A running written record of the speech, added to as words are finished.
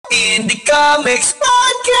Indie Comics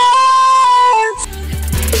Podcast!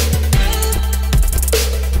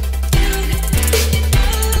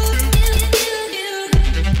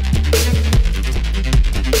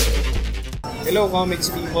 Hello, comics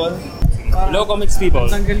people. Hello, comics people.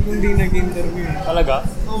 Tanggal kong di nag-interview. Talaga?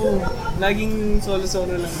 Oo, laging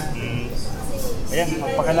solo-solo lang na. Ayan,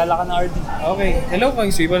 magpakilala ka na, RD. Okay, hello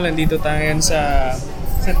comics people. Nandito tayo ngayon sa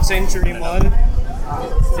Century Mall.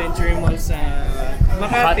 Century Mall sa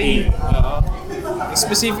Makati. Oo.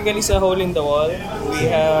 Specifically sa Hole in the Wall. We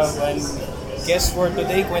have a guest for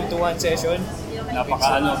today, kwentuhan session.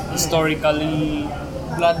 Historically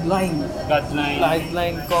Bloodline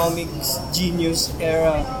Comics Genius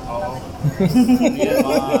Era. Oo. Yan,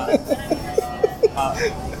 mga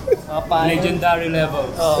legendary level.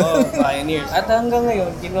 Oo, pioneers. At hanggang ngayon,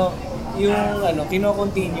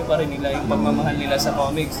 kino-continue pa rin nila yung pagmamahal nila sa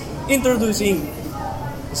comics. Introducing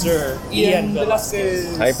Sir Ian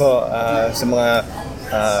Velasquez. Hi po sa mga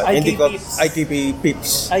IK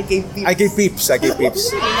Peeps. Sorry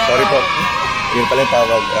po. Yun pala yung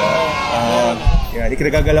tawag. Yan,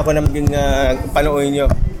 ikinagagala ko na maging panoorin nyo.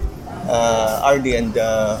 RD and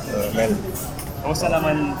Mel. Kamusta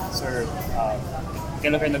naman, sir?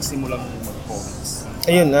 Kailan kayo nagsimulang mag-comics?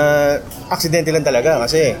 Ayun, aksidente lang talaga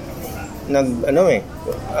kasi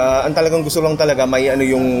ang talagang gusto lang talaga may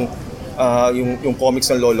yung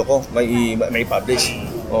comics ng lolo ko, may publish.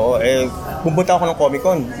 Oo, pumunta ako ng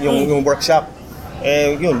Comic-Con, yung workshop.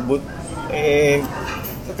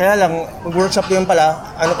 Kaya lang, mag-workshop ko yun pala,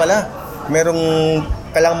 merong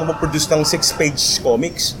kailangan mo mag-produce ng 6-page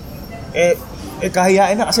comics.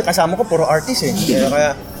 Kahiyain na kasi kasama ko puro artist eh.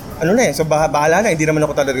 Kaya so bahala na, hindi naman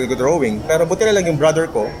ako talaga drawing. Pero buti na lang yung brother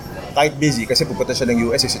ko, kahit busy kasi pupunta siya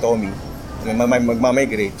ng US si Tommy,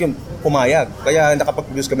 magmamigrate, yun, pumayag. Kaya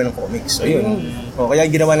nakapag-produce kami ng comics. Ayun. Kaya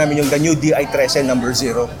ginawa namin yung The New DI-13 number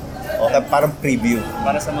 0. Parang preview.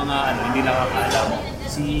 Para sa mga hindi nakakaalam,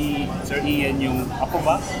 si Sir Ian yung ako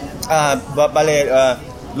ba?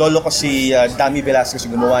 Lolo ko si Ian Velasquez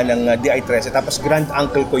yung gumawa ng DI-13. Tapos grand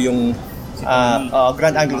uncle ko yung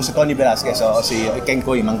si Tony Velasquez, si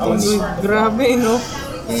Kenkoy Tony. Grabe, no?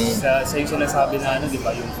 Sa yung sinasabi na di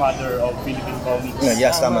ba, yung father of Philippine comics.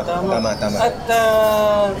 Yes, tama. At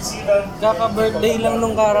kaka-birthday lang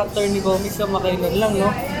nung character ni comics na makailan lang, no?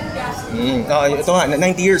 Ito nga,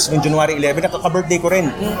 90 years, noong January 11, nakaka-birthday ko rin.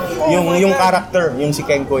 Yung character, yung si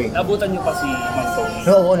Kenkoy. Nabutan niyo pa si Mang Tony?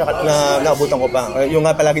 Oo, naabutan ko pa. Yung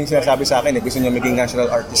nga palaging sinasabi sa akin, gusto niya maging national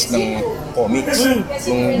artist ng comics.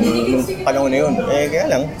 Yung panahon na yun. Kaya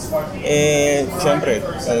lang, siyempre,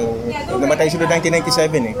 namatay siya noong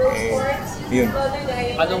 1997 yun.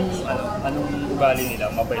 Anong ugali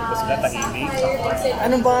nila? Mabait ba sila? Tahimik?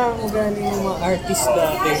 Ano ba ang ugali ng mga artist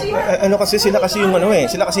dati? Sila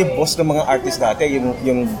kasi boss ng mga artist dati.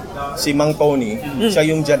 Yung si Mang Tony, siya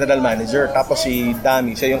yung general manager. Tapos si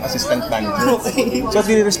Dami, siya yung assistant manager. So,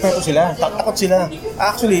 dinirespeto sila. Takot sila.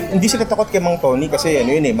 Actually, hindi sila takot kay Mang Tony kasi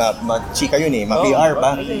chika yun ma-PR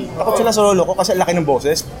pa. Takot sila sa lolo ko kasi laki ng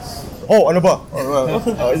boses. Ano ba?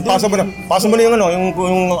 Pasa mo na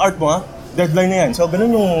yung art mo, ha? Deadline na yan. So,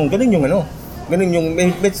 ganun yung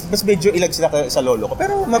mas medyo ilag sila sa lolo ko.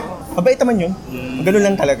 Pero mabait naman yun. Ganun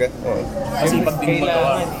lang talaga. Masipag din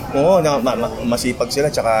magawa. Oo, masipag sila.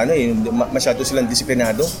 Tsaka masyado silang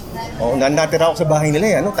disiplinado. Natira ako sa bahay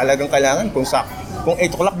nila. Talagang kailangan kung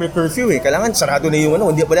 8 o'clock may curfew kailangan sarado na yung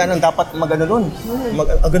wala nang dapat magano doon.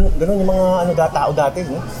 Ganun yung mga tao dati.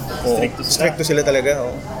 Stricto sila talaga.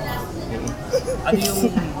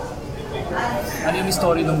 Ano yung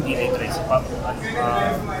story ng DI-13?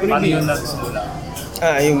 Paano yun nagsimula?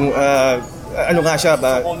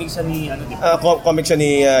 Comics siya ni comics siya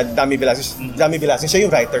ni Dami Velasquez. Dami Velasquez, siya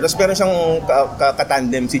yung writer. Tapos meron siyang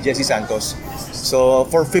katandem si Jesse Santos. So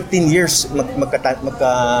for 15 years magkatambal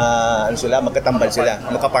sila,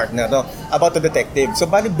 magka-partner about the detective. So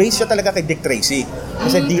based siya talaga kay Dick Tracy.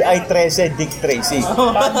 Kasi DI-13 Dick Tracy.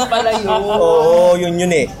 Paano pala yun? Oo, yun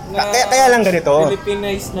kaya lang ganito.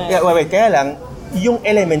 Filipinized na. Kaya lang yung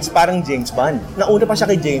elements parang James Bond. Nauna pa siya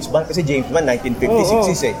kay James Bond kasi James Bond 1950s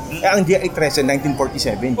ang DI-13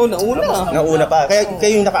 1947. Nauna pa.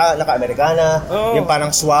 Kaya yung naka-Amerikana, yung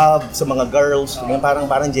parang suave sa mga girls, yung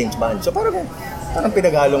parang James Bond. So parang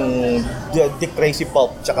pinaghalong Dick Tracy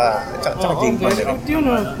pulp tsaka James Bond.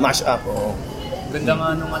 Mash up. Ganda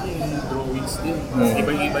nga nung yung drawings din.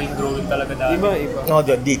 Iba-iba yung drawing talaga dahil. Iba.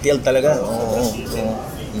 Detailed talaga.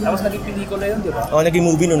 Tapos naging pelikula yun, di ba? Naging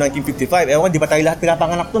movie noong 1955. Ewan, di ba tayo lahat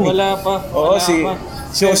pinapanganak doon Wala pa.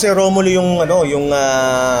 Si Jose Romulo yung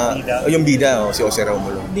bida. Si Jose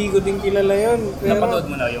Romulo. Hindi ko din kilala yun. Napanood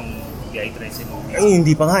mo na yung DI-13 movies? Ay,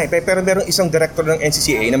 hindi pa nga eh. Pero merong isang director ng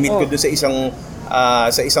NCCA na meet ko doon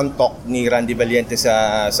sa isang talk ni Randy Valiente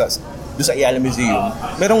doon sa Ayala Museum.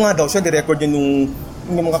 Meron nga daw siya, di-record yun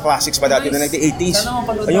yung mga classics pa dati na 1980s.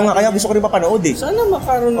 Ayun nga, kaya gusto ko rin mapanood eh. Sana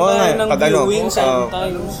makaroon tayo ng viewing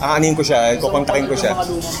sometimes. Aanin ko siya, kukontakin ko siya. Yung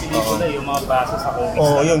mga lumang pelikula, yung mga base sa comics.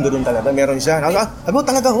 Oo, yun, doon talaga. Meron siya.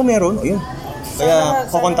 Talaga ako meron. Ayun. Kaya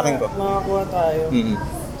kukontakin ko. Makakuha tayo.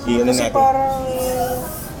 Iyon na Kasi natin. parang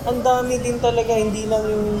ang dami din talaga, hindi lang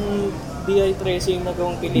yung DI-13 yung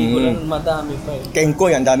nagawang pelikula, madami pa eh.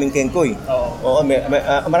 Kenkoy, ang daming Kenkoy. Oo. Oo,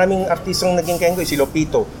 maraming artistang naging Kenkoy. Si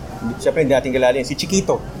Lopito. Siyempre, hindi natin kilala yun. Si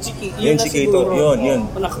Chiquito. Yun na Chiquito. siguro. Yun.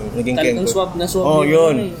 Naging Talagang Kenkoy. swab na swab. Oh,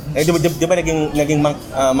 yun. Eh, di ba naging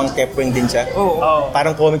Mang Kepweng din siya? Oo.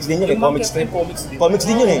 Parang comics din yun eh. Yung Comics din. mga Comics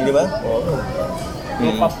din yun eh, di ba? Oo.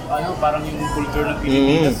 Yung parang yung culture ng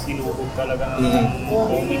Pilipinas, sinuhog talaga ng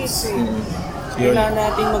comics. Yun. Kailangan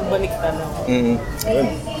natin magbalik tanaw. Ayun.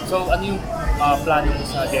 So, ano yung plano mo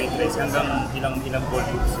sa DI-13? Hanggang ilang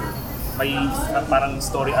volumes? May parang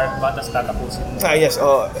story arc ba, tapos tatapusin mo? Yes.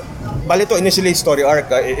 Bali to initially story arc,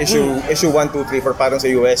 issue 1, 2, 3 for parang sa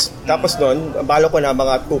US. Tapos doon, balo ko na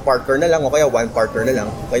mga 2-parter na lang o kaya 1-parter na lang.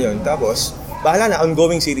 Ngayon, tapos bahala na,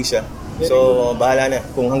 ongoing series siya. So, bahala na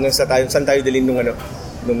kung hanggang saan tayo dalhin nung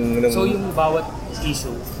So, yung bawat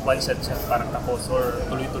issue, one shot siya, parang tapos or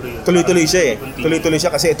tuloy-tuloy yun? Tuloy-tuloy siya eh. Tuloy-tuloy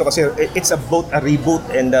siya kasi it's both a reboot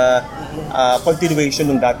and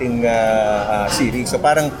continuation ng dating series. So,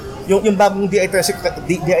 parang yung bagong DI-13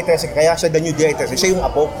 kaya siya the new DI-13, siya yung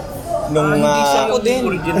apo nung hindi siya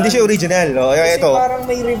original. Hindi siya original. Kasi Ito. parang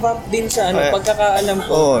may revamp din sa pagkakaalam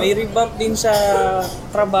ko, may revamp din sa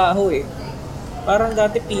trabaho eh. Parang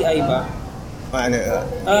dati PI ba?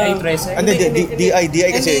 DI-13? DI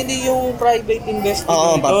kasi hindi yung private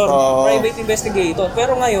investigator. Private investigator.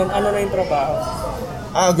 Pero ngayon, ano na yung trabaho?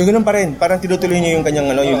 Ganoon pa rin. Parang tinutuloy niya yung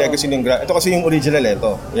kanyang yung legacy ng ito kasi yung original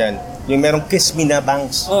ito. Yan. Yung merong Kiss Me na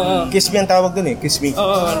bangs. Kiss Me ang tawag doon eh. Kiss Me.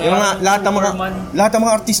 Yung mga lahat ng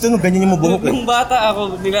mga artista no ganyan yung buhok eh. Nung bata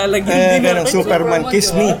ako, nilalagyan din ng Superman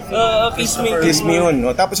Kiss Me. Kiss Me. Kiss Me yun.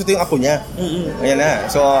 Tapos ito yung apo niya. Ayan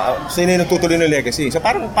na. So sino yung tutuloy ng legacy? So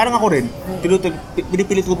parang ako rin.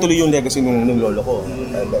 Pinipilit tutuloy yung legacy nung lolo ko.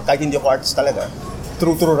 Kahit hindi ako artist talaga.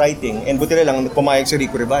 Through writing. And buti na lang, pumayag si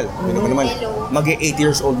Rico Rival. Yun naman, mag-8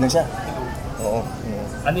 years old na siya. Oo.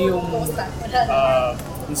 Ano yung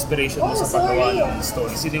inspiration mo sa paggawa ng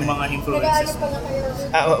story? Sino yung mga influences mo?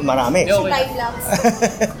 Marami.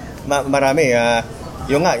 Marami.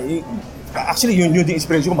 Yung nga, actually, yun yung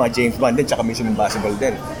inspiration ko, mga James Bond din, tsaka Mission Impossible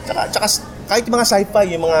din. Tsaka kahit mga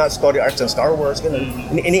sci-fi, yung mga story arcs ng Star Wars, ganun,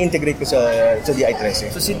 ini-integrate ko sa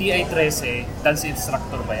DI-13. So si DI-13, dance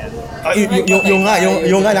instructor ba yan? Yung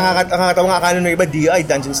nga, nakakatawa nga kanon ng iba, DI,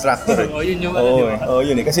 dance instructor. Yun yung ano, di ba?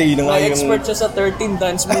 Yun eh. Kasi yun nga yung... Expert siya sa 13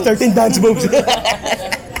 dance moves. 13 dance moves.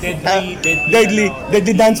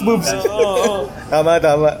 Deadly dance moves. Tama.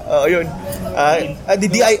 Yun.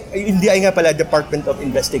 Yung DI nga pala, Department of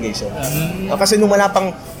Investigation. Kasi nung wala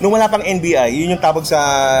pang NBI, yun yung tawag sa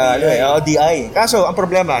DI. Kaso, ang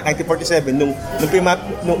problema, 1947,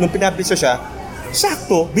 nung pinabliso siya,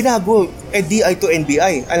 sakto, binago, DI to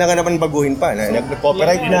NBI. Alam nga naman baguhin pa.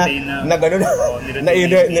 Nag-copyright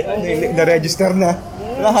na-register na.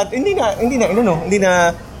 Lahat, hindi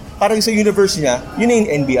na, parang sa universe niya, yun na yung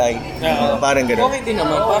NBI. Parang gano'n. Okay din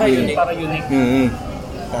naman, para unique.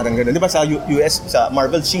 Parang gano'n. Di ba sa US, sa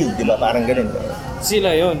Marvel Shield, di ba? Parang gano'n.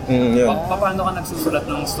 Sila yun. Yun. Paano ka nagsusulat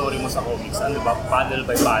ng story mo sa comics? Ano ba? Panel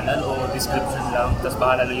by panel o description lang? Tapos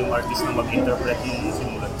bahala na yung artist na mag-interpret ng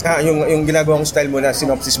sinulat? Yung ginagawang style muna,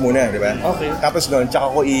 synopsis muna, di ba? Okay. Tapos noon,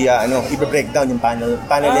 tsaka ko i-breakdown yung paneling,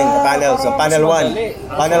 panels. So, panel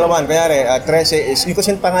 1. Panel 1, kanyari, 13 is, yung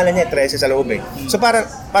kasi yung pangalan niya, 13 sa loob eh. So parang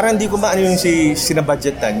hindi ko maano yung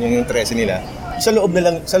sinabudgetan, yung 13 nila. Sa loob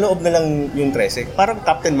na lang yung 13. Parang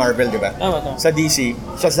Captain Marvel, di ba? Tama. Sa DC,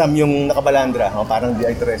 Shazam yung nakabalandra, parang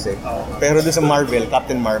DI-13. Pero doon sa Marvel,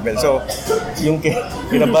 Captain Marvel. So, yung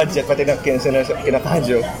kinabudget, pati na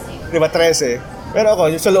kinakadyo, di ba, 13. Pero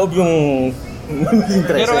ako, sa loob yung 13.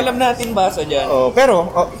 Pero alam natin basa dyan. Pero,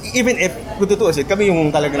 even if, kung tutuusin, kami yung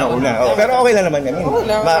talaga nauna. Pero okay lang naman yan.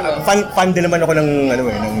 Fan din naman ako ng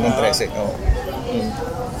 13.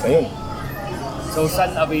 Ayun. So,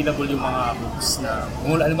 saan available yung mga books na,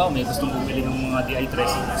 alam ba, may gustong bumili ng mga DI-13?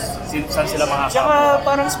 Saan sila makakapag? Tsaka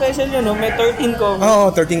parang special yun, no? May 13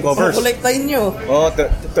 covers. 13 covers. So, kolektahin nyo.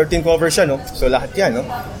 13 covers siya, no? So, lahat yan, no?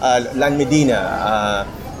 Lan Medina,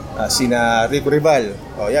 sina Rico Rival,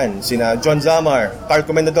 sina John Zamar, Carl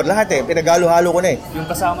Comendador, lahat pinagalo-halo ko na eh. Yung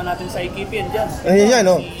kasama natin sa IKP yan. Yan,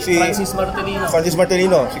 no? Si Francis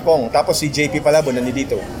Martelino, si Kong, tapos si JP Palabo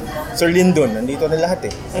nandito. Sir Lyndon, nandito na lahat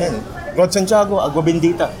eh. Ayan. Rod Santiago, Agua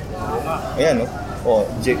Bendita. Ayan, no? Oh,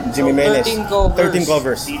 Jimmy Menes. 13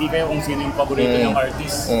 covers. Hindi kayo kung sino yung paborito ng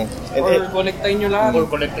artist. Or kolektahin nyo lahat. Or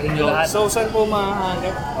kolektahin nyo lahat. So, saan po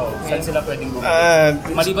mahanap? Saan sila pwedeng bumili?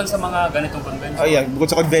 Maliban sa mga ganitong convention. Ayan,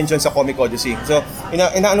 bukod sa convention sa Comic Odyssey. So,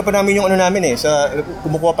 inaano pa namin yung ano namin eh.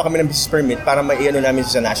 Kumukuha pa kami ng business permit para maiano namin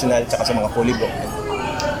sa national tsaka sa mga fully booked.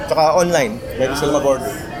 Tsaka online. Pwede sila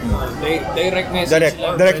mag-order. Direct message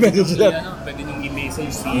lang. Direct message lang. Pwede nyung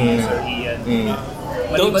i-message si Sir Ian.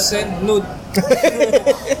 Don't send nude.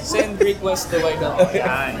 Send request to White House.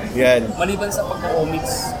 Yan. Maliban sa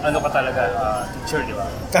pagko-comics, ano ka talaga? Teacher, di ba?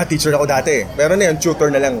 Teacher ako dati. Pero na yung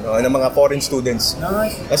tutor na lang ng mga foreign students.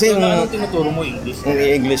 Nice. Kasi so, ano tinuturo mo? English?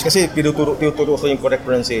 English. Kasi tinuturo ko yung correct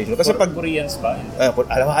pronunciation. Kasi pag Koreans ba?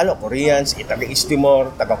 Halo-halo. Koreans, taga-East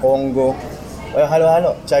Timor, taga-Congo.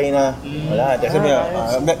 Halo-halo. China. Wala. Kasi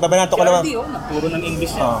babanato ko naman. Nagturo ng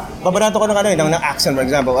English yan. Babanato ko ng accent, for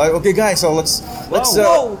example. Okay guys, so let's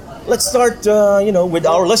start with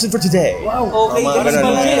our lesson for today. Wow. Okay,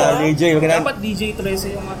 DJ. Dapat DJ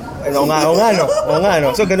 13 yung Oo nga,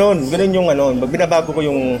 no. So ganun yung binabago ko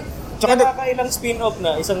yung Nakakailang spin-off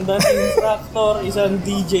na. Isang dance instructor, isang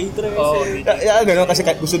DJ 13. Ganun kasi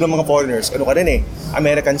gusto ng mga foreigners. Ano ka rin eh,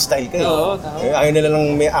 American style ka eh. Oo, tama. Ayaw nila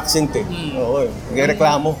lang may accent eh. Oo eh.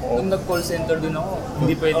 Nagreklamo. Nung nag-call center din ako,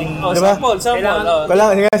 hindi pwedeng... Diba? Sample.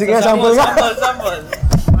 Sige, sample nga. Sample.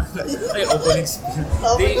 Ay, opening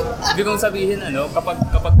spiel. Di kong sabihin,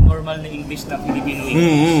 kapag normal na English na Filipino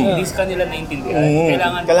English, hindi ka nila naintindihan.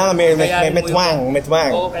 Kailangan may twang.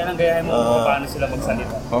 Oo, kailangan gayahin mo kung paano sila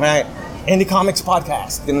magsalita. Okay. Indie Comics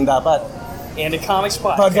Podcast. Ganun dapat. Indie Comics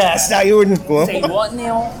Podcast. Ayun. Say what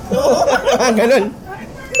now? Ganun.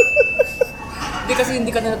 Hindi kasi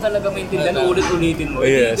hindi ka na talaga maintindihan. Ulit-ulitin mo.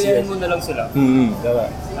 Yes. Gayahin mo na lang sila. Tama.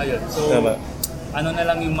 Ayun. So, ano na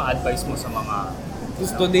lang yung ma-advise mo sa mga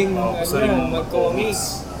gusto din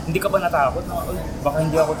mag-comics. Hindi ka ba natakot na baka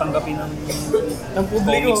hindi ako tanggapin ng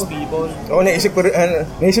publiko? Comics people? Oo,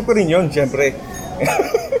 naisip ko rin yun, syempre.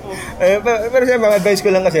 Pero siyempre, ang advice ko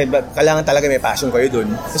lang kasi, kailangan talaga may passion kayo dun.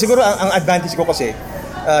 Siguro, ang advantage ko kasi,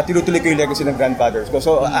 tinutuloy ko yung legacy ng grandfathers ko.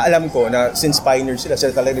 So, alam ko na since pioneers sila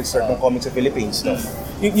talaga nag-start ng comics sa Philippines. No?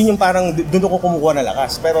 Yun yung parang, doon ako kumukuha na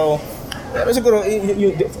lakas. Pero siguro,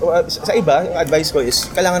 sa iba, yung advice ko is,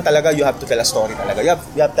 kailangan talaga you have to tell a story talaga. You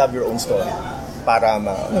have to have your own story para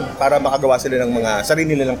makagawa sila ng mga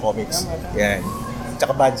sarili nilang comics. Yan.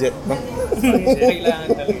 Tsaka budget, no? Kailangan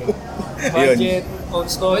talaga. Budget, own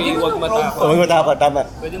story, huwag matakot. Huwag matakot, tama.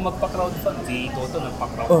 Pwede magpa-crowdfund. Si Toto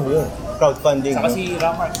nagpa-crowdfund. Oh, yeah. Crowdfunding. Saka si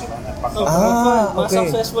Ramark, di ba? Mga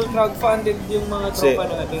successful crowdfunded yung mga tropa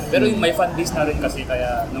natin. Pero may fan base na rin kasi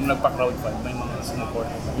kaya nung nagpa-crowdfund, may mga sinuport.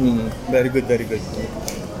 Very good.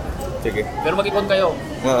 Sige. Pero mag-ipon kayo.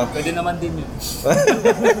 Pwede naman din yun.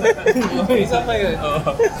 Isa pa yun.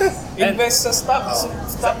 Invest sa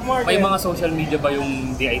stock market. May mga social media ba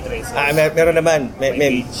yung DI Trace? Meron naman.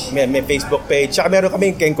 May Facebook page. Tsaka meron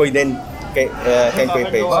kaming Kenkoy din. Kenkoy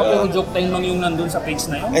page. Pero joke time lang yung nandun sa page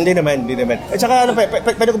na yun? Hindi naman. At saka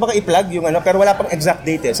pwede ko baka i-plug yung pero wala pang exact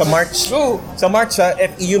date eh. Sa March. Sa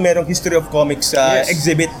FEU merong History of Comics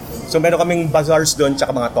exhibit. So meron kaming bazaars doon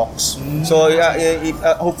tsaka mga talks. So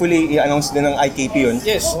hopefully i-announce din ng IKP yun.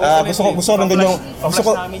 Yes. Gusto ko nandun yung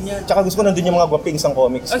tsaka gusto ko nandun yung mga gwapings ng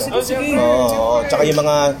comics. Sige. Tsaka yung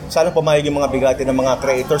mga sana pumayag yung mga bigati ng mga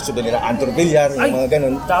creators so nila Andrew Villar, yung mga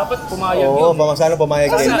ganun. Dapat pumayag yun. Oo, sana pumayag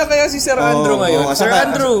din. Saan na kaya si Sir Andrew ngayon? Sir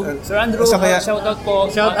Andrew, shout out po.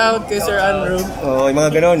 Shout out kay Sir Andrew. Yung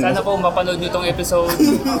mga ganun. Sana po mapanood nyo tong episode.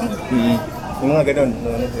 Yung mga ganun.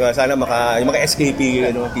 Sana yung mga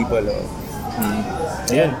SKP people.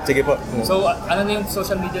 Ayan, sige po. So, ano na yung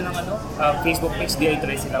social media ng Facebook page, DI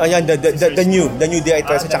Trace sila? Ayan, the new DI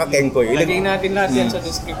Trace at saka Kenkoy. Lagay natin lahat yan sa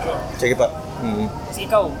description. Sige pa. Kasi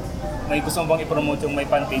ikaw, may gusto mo bang i-promote yung may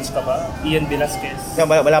fan page ka ba? Ian Velasquez?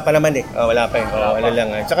 Wala pa naman eh. Wala pa eh. Wala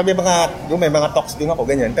lang. Tsaka may mga talks din ako,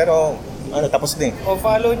 ganyan. Pero, tapos din.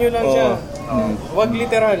 Follow nyo lang siya. Wag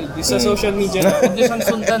literal. Sa social media na. Huwag nyo siyang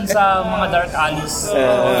sundan sa mga dark alleys.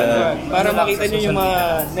 Para makita nyo yung mga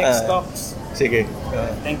next talks. Sige.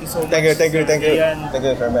 Thank you so much. Thank you. Ian. Thank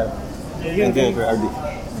you, Sir Mel. Thank you, Sir RD.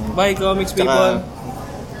 Bye, comics people.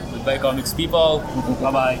 Goodbye, comics people.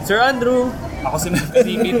 Bye-bye. Sir Andrew. Ako si Mel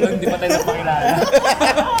Kadipin. Hindi pa tayo napakilala.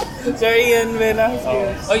 Sir Ian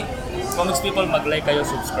Velasquez. Oy, comics people, mag-like kayo,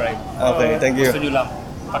 subscribe. Okay, thank you. Gusto nyo lang.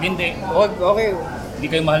 Pag hindi, Okay. hindi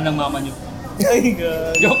kayo mahal ng mama nyo. Ay,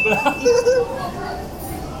 God. Joke lang.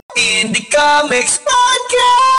 Indie Comics Podcast!